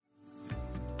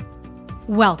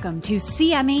Welcome to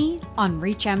CME on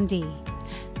ReachMD.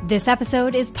 This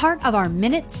episode is part of our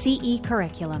Minute CE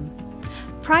curriculum.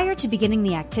 Prior to beginning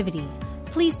the activity,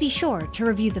 please be sure to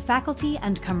review the faculty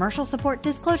and commercial support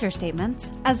disclosure statements,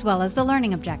 as well as the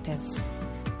learning objectives.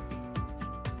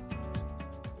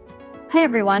 Hi,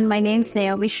 everyone. My name is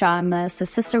Naomi Shah. I'm the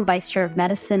Assistant Vice Chair of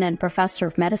Medicine and Professor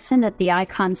of Medicine at the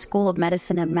Icahn School of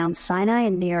Medicine at Mount Sinai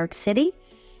in New York City.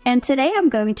 And today I'm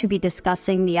going to be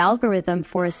discussing the algorithm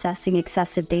for assessing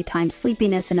excessive daytime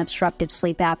sleepiness in obstructive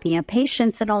sleep apnea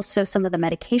patients, and also some of the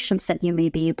medications that you may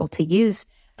be able to use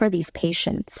for these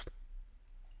patients.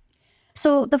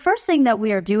 So the first thing that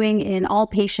we are doing in all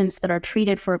patients that are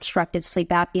treated for obstructive sleep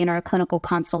apnea in our clinical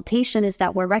consultation is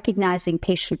that we're recognizing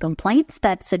patient complaints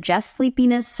that suggest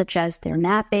sleepiness, such as they're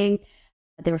napping,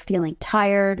 they're feeling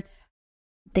tired,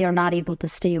 they are not able to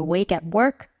stay awake at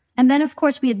work. And then, of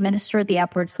course, we administer the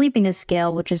Epworth Sleepiness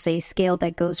Scale, which is a scale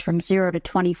that goes from 0 to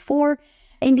 24,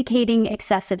 indicating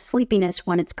excessive sleepiness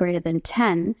when it's greater than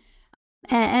 10.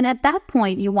 And at that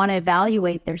point, you want to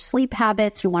evaluate their sleep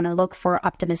habits. You want to look for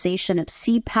optimization of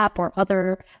CPAP or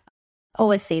other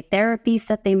OSA therapies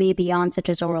that they may be on, such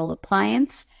as oral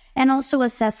appliance, and also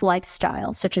assess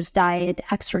lifestyle, such as diet,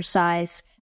 exercise,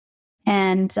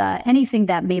 and anything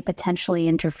that may potentially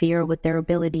interfere with their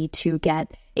ability to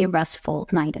get a restful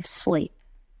night of sleep.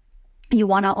 You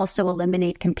want to also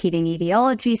eliminate competing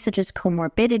etiologies, such as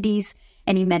comorbidities,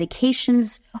 any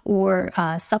medications or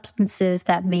substances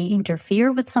that may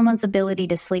interfere with someone's ability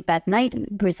to sleep at night,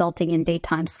 resulting in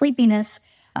daytime sleepiness,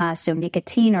 so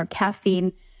nicotine or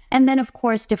caffeine. And then, of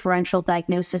course, differential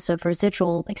diagnosis of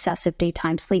residual excessive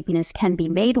daytime sleepiness can be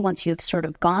made once you've sort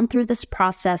of gone through this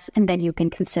process, and then you can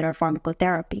consider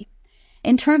pharmacotherapy.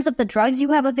 In terms of the drugs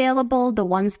you have available, the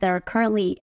ones that are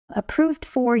currently approved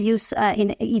for use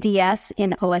in EDS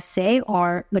in OSA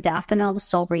are modafinil,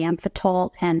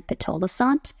 solriamfetol, and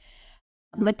pitolisant.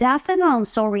 Modafinil and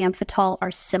solriamfetol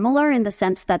are similar in the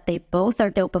sense that they both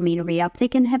are dopamine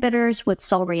reuptake inhibitors, with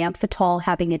solriamfetol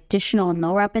having additional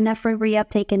norepinephrine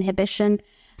reuptake inhibition,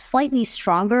 slightly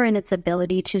stronger in its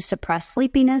ability to suppress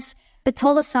sleepiness.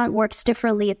 Pitolisant works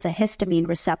differently. It's a histamine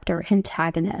receptor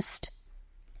antagonist.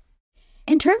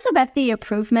 In terms of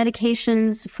FDA-approved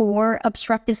medications for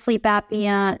obstructive sleep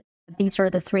apnea, these are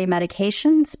the three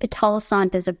medications.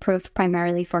 Pitolisant is approved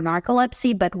primarily for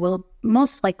narcolepsy, but will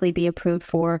most likely be approved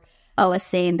for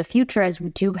OSA in the future, as we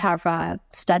do have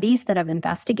studies that have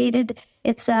investigated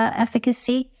its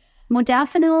efficacy.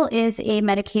 Modafinil is a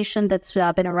medication that's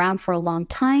been around for a long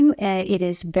time. It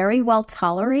is very well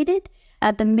tolerated.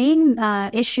 The main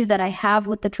issue that I have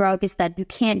with the drug is that you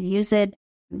can't use it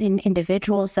in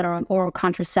individuals that are on oral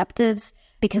contraceptives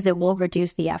because it will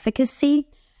reduce the efficacy.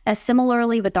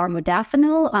 Similarly with our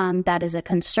modafinil, that is a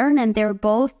concern, and they're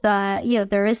both,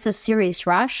 there is a serious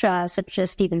rash, such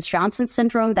as Stevens-Johnson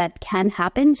syndrome, that can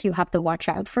happen, so you have to watch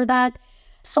out for that.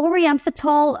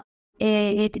 Solriamfetol,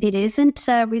 it isn't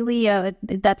really,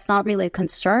 that's not really a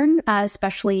concern,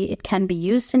 especially it can be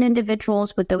used in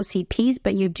individuals with OCPs,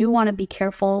 but you do want to be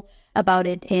careful about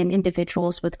it in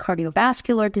individuals with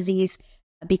cardiovascular disease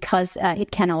because it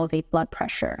can elevate blood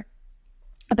pressure.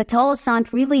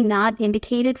 Pitolisant really not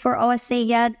indicated for OSA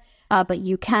yet, but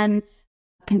you can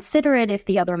consider it if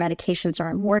the other medications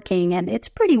aren't working, and it's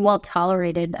pretty well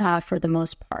tolerated for the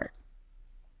most part.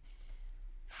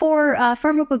 For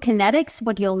pharmacokinetics,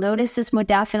 what you'll notice is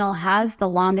modafinil has the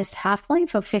longest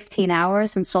half-life of 15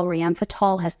 hours and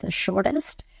solriamfetol has the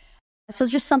shortest. So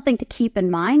just something to keep in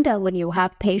mind when you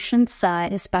have patients,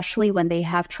 especially when they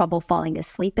have trouble falling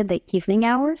asleep in the evening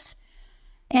hours.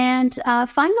 And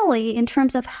finally, in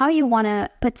terms of how you want to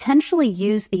potentially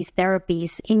use these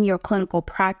therapies in your clinical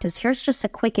practice, here's just a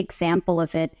quick example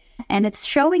of it. And it's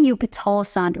showing you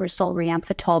pitolisant or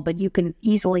solriamfetol, but you can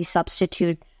easily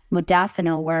substitute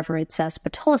modafinil wherever it says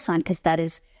pitolisant because that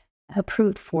is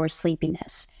approved for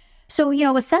sleepiness. So,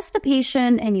 assess the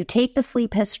patient and you take the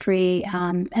sleep history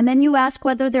and then you ask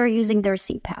whether they're using their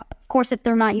CPAP. Of course, if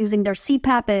they're not using their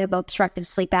CPAP, they have obstructive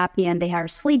sleep apnea and they are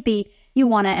sleepy, you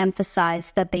want to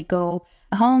emphasize that they go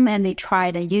home and they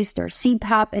try to use their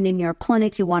CPAP. And in your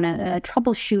clinic, you want to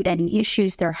troubleshoot any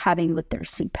issues they're having with their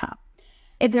CPAP.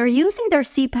 If they're using their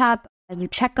CPAP, you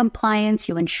check compliance,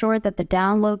 you ensure that the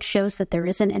download shows that there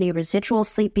isn't any residual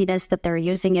sleepiness, that they're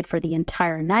using it for the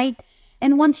entire night.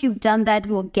 And once you've done that,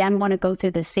 you'll again want to go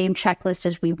through the same checklist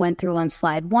as we went through on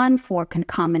slide 1 for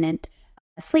concomitant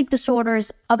sleep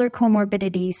disorders, other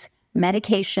comorbidities,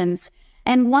 medications.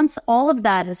 And once all of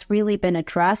that has really been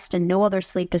addressed and no other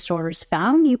sleep disorders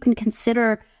found, you can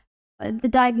consider the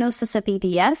diagnosis of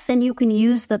EDS and you can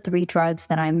use the 3 drugs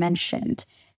that I mentioned.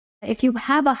 If you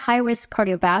have a high-risk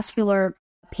cardiovascular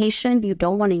patient, you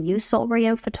don't want to use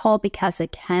solriamfetol because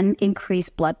it can increase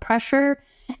blood pressure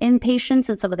in patients,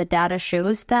 and some of the data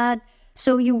shows that.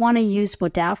 So you want to use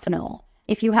modafinil.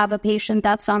 If you have a patient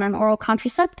that's on an oral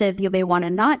contraceptive, you may want to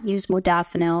not use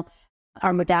modafinil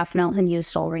and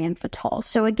use solriamfetol.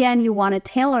 So again, you want to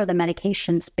tailor the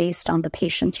medications based on the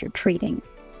patients you're treating.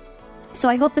 So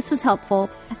I hope this was helpful.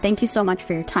 Thank you so much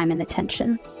for your time and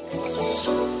attention.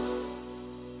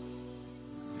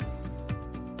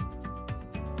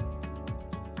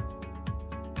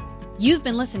 You've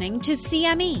been listening to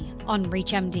CME on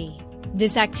ReachMD.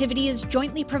 This activity is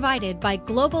jointly provided by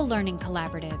Global Learning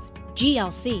Collaborative,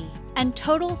 GLC, and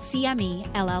Total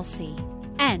CME LLC,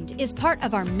 and is part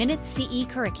of our Minute CE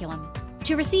curriculum.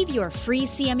 To receive your free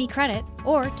CME credit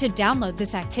or to download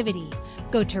this activity,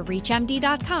 go to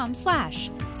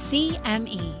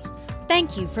reachmd.com/CME.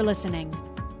 Thank you for listening.